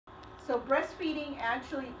So breastfeeding,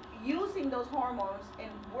 actually using those hormones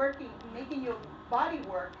and working, making your body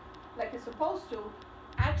work like it's supposed to,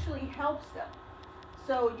 actually helps them.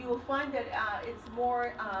 So you will find that it's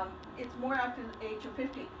more after the age of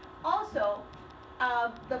 50. Also,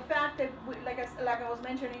 the fact that, like I was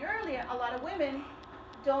mentioning earlier, a lot of women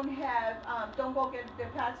don't go get their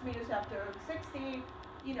pap smears after 60,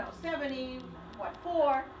 70,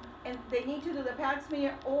 4, and they need to do the pap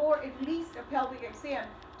smear or at least a pelvic exam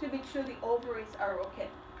to make sure the ovaries are okay.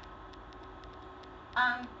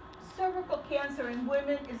 Cervical cancer in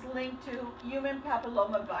women is linked to human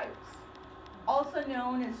papillomavirus, also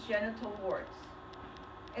known as genital warts.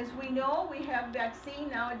 As we know, we have vaccine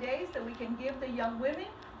nowadays that we can give the young women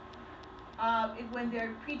when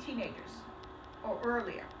they're pre-teenagers or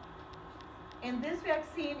earlier. And this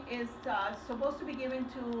vaccine is supposed to be given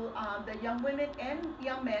to the young women and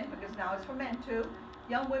young men, because now it's for men too,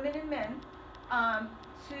 young women and men,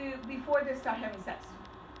 before they start having sex,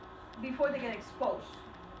 before they get exposed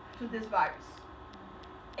to this virus.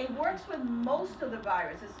 It works with most of the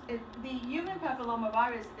viruses. The human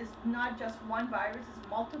papillomavirus is not just one virus, it's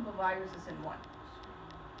multiple viruses in one.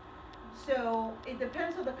 So it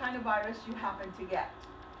depends on the kind of virus you happen to get.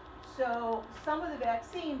 So some of the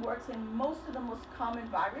vaccine works in most of the most common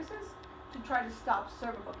viruses to try to stop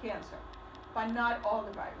cervical cancer, but not all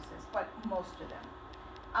the viruses, but most of them.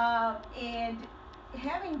 And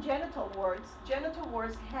having genital warts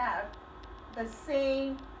have the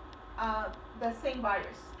same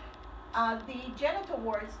virus. The genital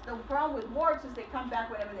warts, the problem with warts is they come back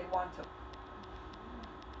whenever they want to.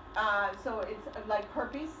 So it's like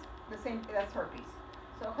herpes, that's herpes.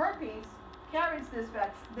 So herpes carries this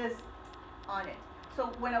on it. So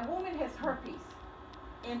when a woman has herpes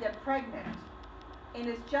and they're pregnant, and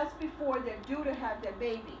it's just before they're due to have their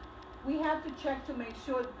baby, we have to check to make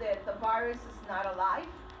sure that the virus is not alive,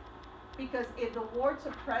 because if the warts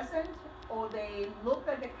are present or they look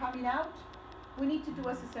like they're coming out, we need to do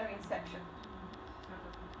a cesarean section.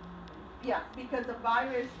 Yeah, because the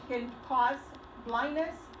virus can cause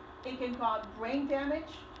blindness, it can cause brain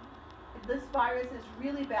damage. This virus is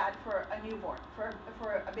really bad for a newborn,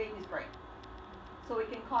 for a baby's brain. So it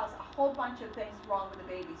can cause a whole bunch of things wrong with the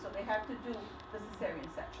baby. So they have to do the cesarean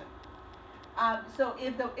section. So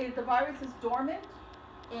if the virus is dormant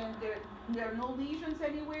and there are no lesions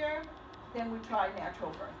anywhere, then we try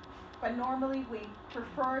natural birth. But normally we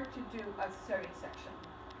prefer to do a cesarean section.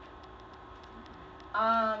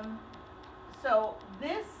 So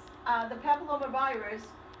this, the papillomavirus,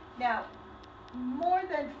 now more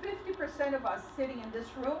than 50% of us sitting in this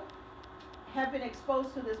room have been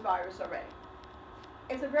exposed to this virus already.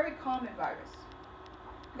 It's a very common virus.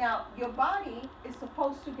 Now, your body is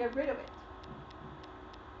supposed to get rid of it.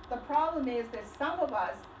 The problem is that some of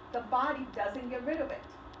us, the body doesn't get rid of it.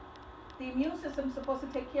 The immune system is supposed to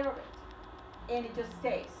take care of it, and it just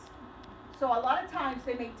stays. So a lot of times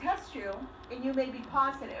they may test you, and you may be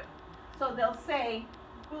positive. So they'll say,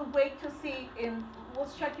 we'll wait to see, we'll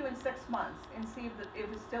check you in 6 months and see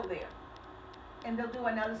if it's still there. And they'll do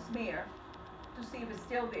another smear to see if it's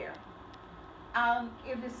still there.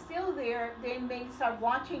 If it's still there, they may start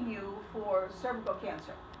watching you for cervical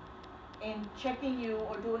cancer and checking you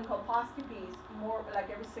or doing colposcopies more like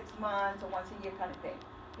every 6 months or once a year kind of thing,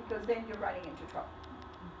 because then you're running into trouble.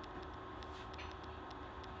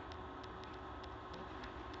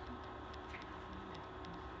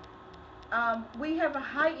 We have a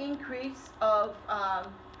high increase of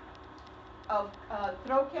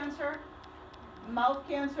throat cancer, mouth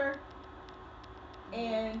cancer,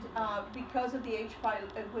 and because of the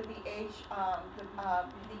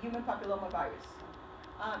human papillomavirus.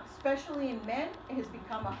 Especially in men, it has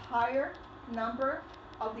become a higher number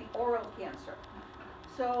of the oral cancer.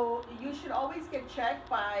 So you should always get checked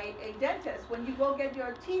by a dentist. When you go get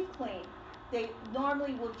your teeth cleaned, they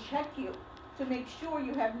normally will check you to make sure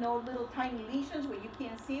you have no little tiny lesions where you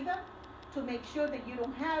can't see them, to make sure that you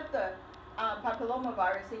don't have the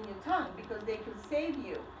papillomavirus in your tongue, because they can save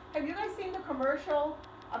you. Have you guys seen the commercial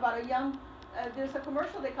about a young, there's a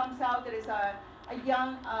commercial that comes out that is a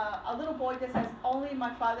little boy that says, only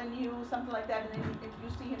my father knew, something like that, and then if you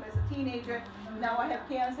see him as a teenager, now I have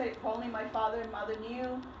cancer, if only my father and mother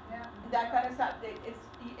knew, that kind of stuff.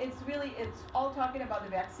 It's all talking about the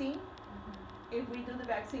vaccine. If we do the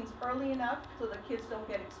vaccines early enough so the kids don't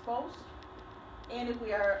get exposed, and if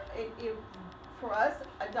for us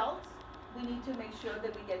adults, we need to make sure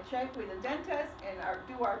that we get checked with a dentist and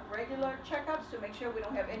do our regular checkups to make sure we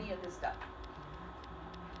don't have any of this stuff.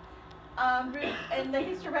 And the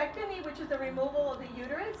hysterectomy, which is the removal of the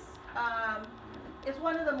uterus, is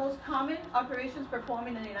one of the most common operations performed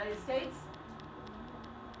in the United States.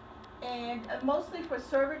 and mostly for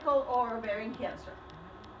cervical or ovarian cancer.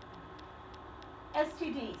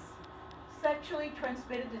 STDs, sexually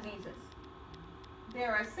transmitted diseases.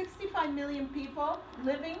 There are 65 million people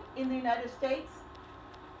living in the United States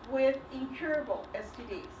with incurable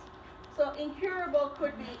STDs. So incurable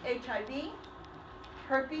could be HIV,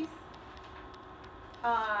 herpes,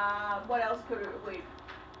 what else could it be?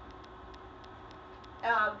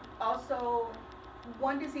 Also,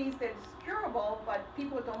 one disease that is curable, but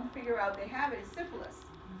people don't figure out they have it, is syphilis.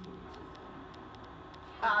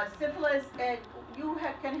 Syphilis,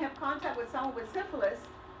 can have contact with someone with syphilis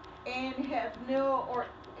and have no,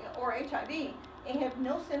 or HIV, and have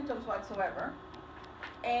no symptoms whatsoever.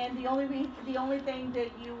 And the only thing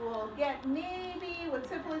that you will get maybe with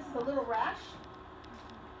syphilis is a little rash,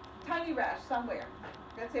 tiny rash somewhere.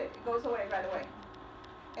 That's it. It goes away right away,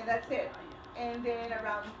 and that's it. And then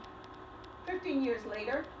around 15 years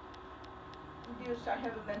later, you start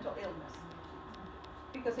having mental illness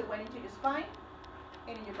because it went into your spine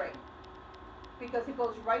and in your brain. Because it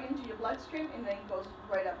goes right into your bloodstream and then it goes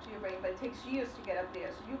right up to your brain, but it takes years to get up there.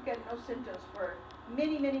 So you get no symptoms for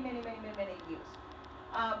many years.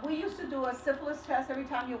 We used to do a syphilis test every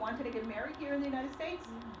time you wanted to get married here in the United States.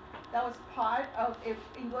 That was part of, if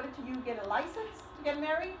in order to you get a license to get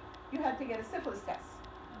married, you had to get a syphilis test.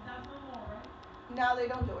 That's no more, right? Now they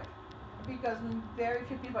don't do it because very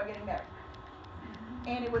few people are getting married.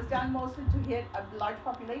 And it was done mostly to hit a large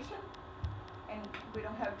population, and we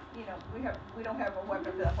don't have, we don't have a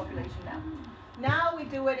weapon for that population now. Now we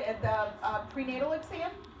do it at the prenatal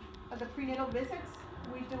exam, at the prenatal visits.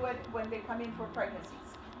 We do it when they come in for pregnancies.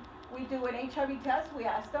 We do an HIV test. We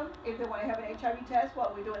ask them if they want to have an HIV test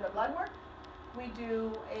while we're doing the blood work. We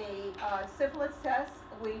do a syphilis test.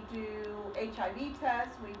 We do HIV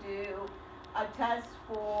tests. We do a test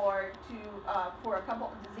for a couple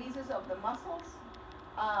of diseases of the muscles.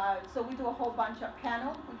 So we do a whole bunch of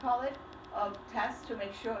panel, we call it, of tests to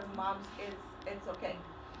make sure mom's it's okay.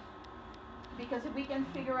 Because if we can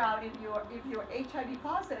figure out if you're HIV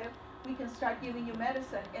positive, we can start giving you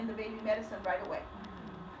medicine and the baby medicine right away.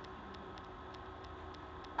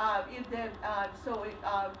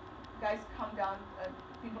 Guys, come down.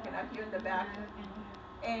 People cannot hear in the back.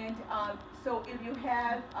 And so if you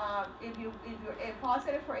have, if you're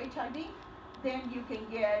positive for HIV, then you can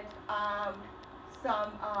get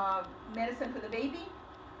some medicine for the baby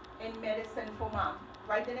and medicine for mom,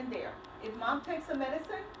 right then and there. If mom takes the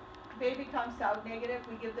medicine, baby comes out negative.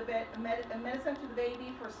 We give the medicine to the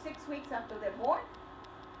baby for 6 weeks after they're born,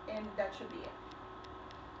 and that should be it.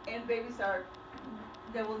 And babies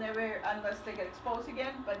they will never, unless they get exposed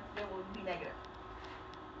again, but they will be negative.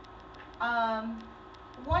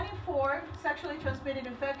 1 in 4 sexually transmitted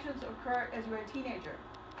infections occur as you're a teenager.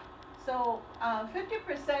 So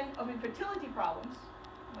 50% of infertility problems,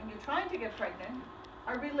 when you're trying to get pregnant,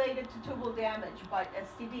 are related to tubal damage by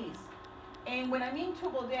STDs. And when I mean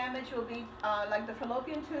tubal damage, it will be like the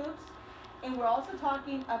fallopian tubes, and we're also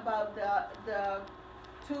talking about the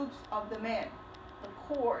tubes of the men, the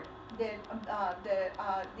cord, the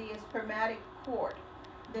spermatic cord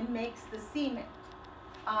that makes the semen.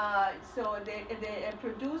 So it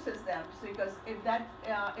produces them. So because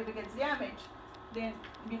if it gets damaged, then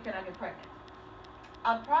you cannot get pregnant.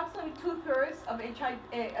 Approximately 2/3 of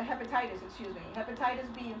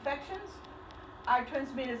hepatitis B infections are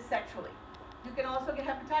transmitted sexually. You can also get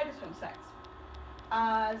hepatitis from sex.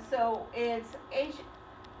 So it's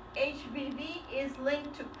HBV is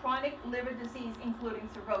linked to chronic liver disease, including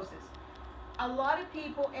cirrhosis. A lot of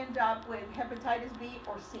people end up with hepatitis B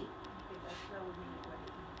or C. Okay, that would be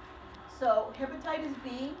right. So hepatitis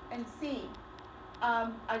B and C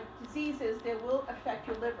are diseases that will affect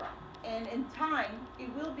your liver, and in time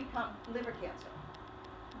it will become liver cancer.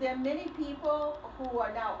 There are many people who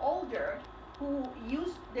are now older who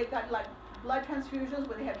they got like blood transfusions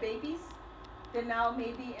when they had babies. They're now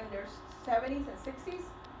maybe in their 70s and 60s,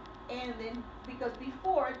 and then because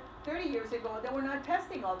before 30 years ago they were not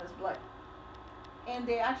testing all this blood, and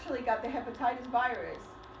they actually got the hepatitis virus,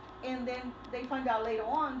 and then they find out later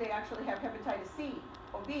on they actually have hepatitis C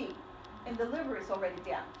or B, and the liver is already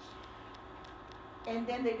damaged. And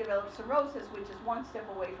then they develop cirrhosis, which is one step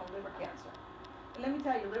away from liver cancer. And let me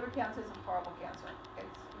tell you, liver cancer is a horrible cancer.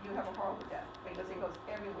 You have a horrible death because it goes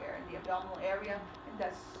everywhere in the abdominal area, and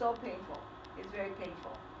that's so painful. It's very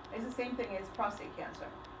painful. It's the same thing as prostate cancer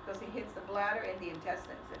because it hits the bladder and the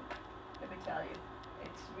intestines, and let me tell you,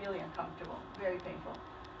 it's really uncomfortable, very painful.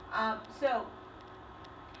 So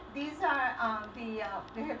these are the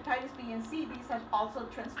hepatitis B and C. These are also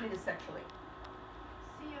transmitted sexually.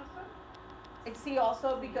 C also? It's C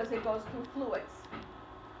also because it goes through fluids.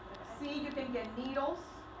 C, you can get needles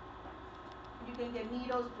You can get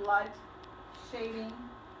needles, blood, shaving,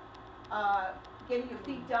 getting your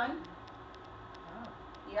feet done.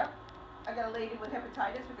 Yep. I got a lady with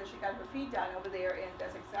hepatitis because she got her feet done over there, and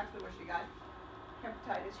that's exactly where she got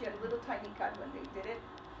hepatitis. She had a little tiny cut when they did it,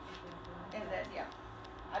 and then, yeah.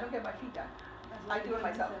 I don't get my feet done. I do it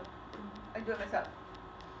myself. I do it myself.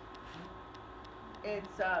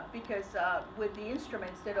 It's because with the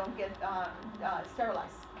instruments, they don't get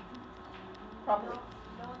sterilized properly.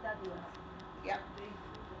 No, that was. Yeah.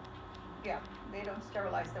 Yeah, they don't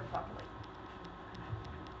sterilize them properly.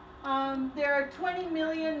 There are 20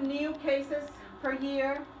 million new cases per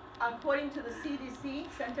year, according to the CDC,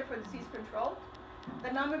 Center for Disease Control.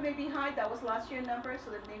 The number may be high. That was last year's number,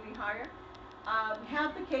 so that may be higher.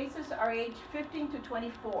 Half the cases are age 15 to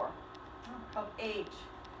 24 of age.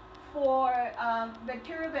 For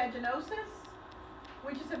bacterial vaginosis,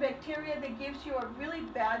 which is a bacteria that gives you a really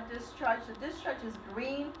bad discharge. The discharge is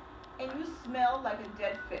green, and you smell like a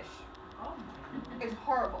dead fish. Oh. It's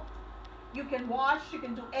horrible. You can wash, you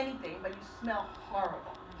can do anything, but you smell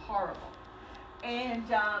horrible, horrible. And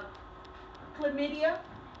chlamydia,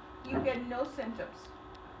 you get no symptoms.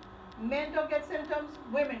 Men don't get symptoms,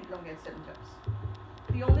 women don't get symptoms.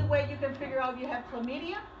 The only way you can figure out if you have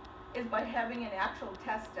chlamydia is by having an actual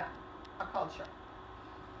test done, a culture.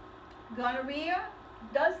 Gonorrhea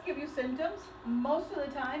does give you symptoms. Most of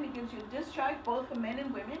the time it gives you discharge, both for men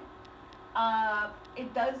and women.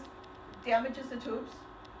 It does damages the tubes,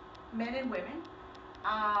 men and women,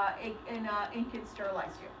 and can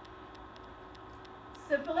sterilize you.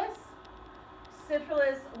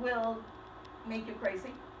 Syphilis will make you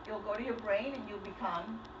crazy. It'll go to your brain and you'll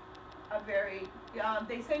become a very,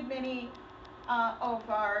 they say many of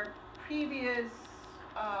our previous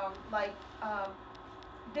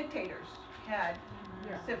dictators had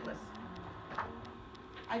syphilis.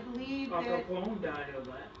 I believe Al that Capone died of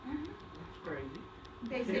that. That's crazy.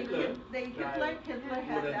 they say Hitler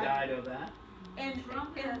had would have that. died of that. And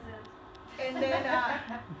Trump has it. and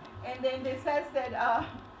then it says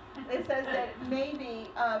that maybe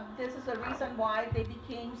this is the reason why they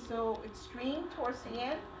became so extreme towards the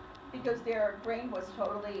end, because their brain was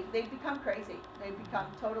totally, they become crazy. They become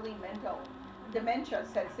totally mental. Dementia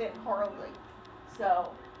sets in horribly.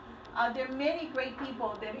 So there are many great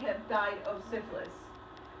people that have died of syphilis.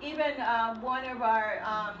 Even one of our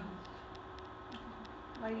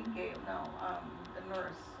Nightingale, no, the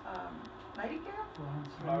nurse, Nightingale?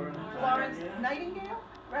 Florence Nightingale,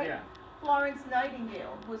 right? Yeah. Florence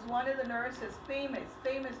Nightingale was one of the nurses, famous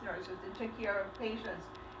nurses that took care of patients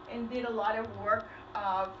and did a lot of work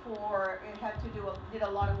did a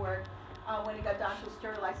lot of work when it got down to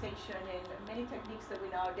sterilization and many techniques that we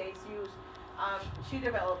nowadays use. She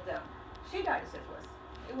developed them. She died of syphilis.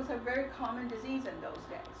 It was a very common disease in those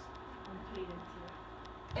days.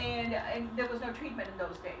 And there was no treatment in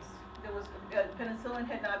those days. There was penicillin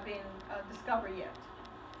had not been discovered yet.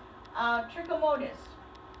 Trichomonas.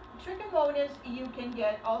 Trichomonas you can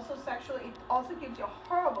get also sexually. It also gives you a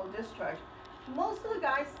horrible discharge. Most of the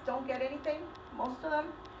guys don't get anything. Most of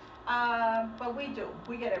them, but we do.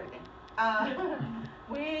 We get everything.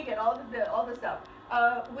 We get all the stuff.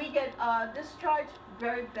 We get discharge,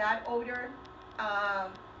 very bad odor,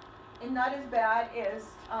 and not as bad as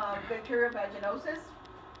bacterial vaginosis.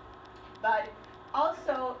 But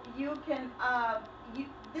also you can,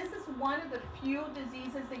 this is one of the few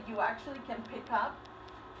diseases that you actually can pick up,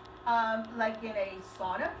 like in a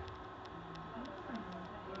sauna.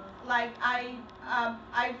 Like I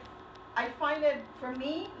find it, for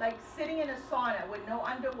me, like sitting in a sauna with no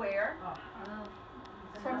underwear,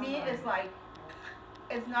 for me is like,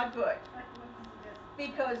 it's not good.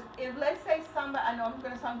 Because if, let's say somebody, I know I'm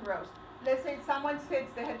gonna sound gross, let's say someone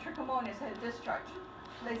sits, they had trichomonas, had discharge,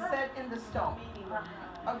 they sit in the stone,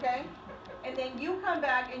 okay? And then you come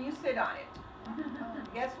back and you sit on it.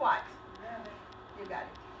 Guess what? You got it.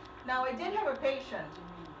 Now I did have a patient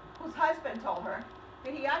whose husband told her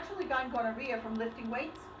that he actually got gonorrhea from lifting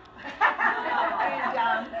weights.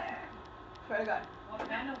 And swear to God. What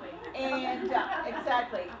kind of weight? And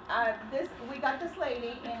exactly, we got this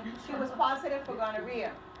lady, and she was positive for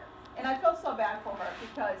gonorrhea, and I felt so bad for her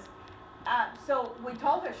because, so we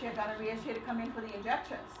told her she had gonorrhea, she had to come in for the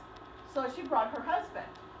injections. So she brought her husband,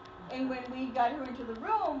 and when we got her into the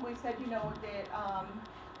room, we said, that,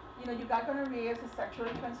 you got gonorrhea, it's a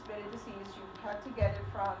sexually transmitted disease. You had to get it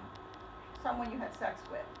from someone you had sex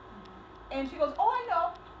with. And she goes, oh, I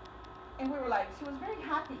know. And we were like, she was very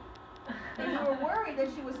happy. And we were worried that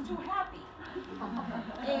she was too happy.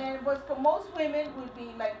 And was for most women would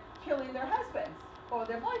be like killing their husbands or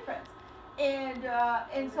their boyfriends.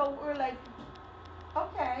 And so we're like,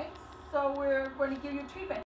 okay, so we're going to give you treatment.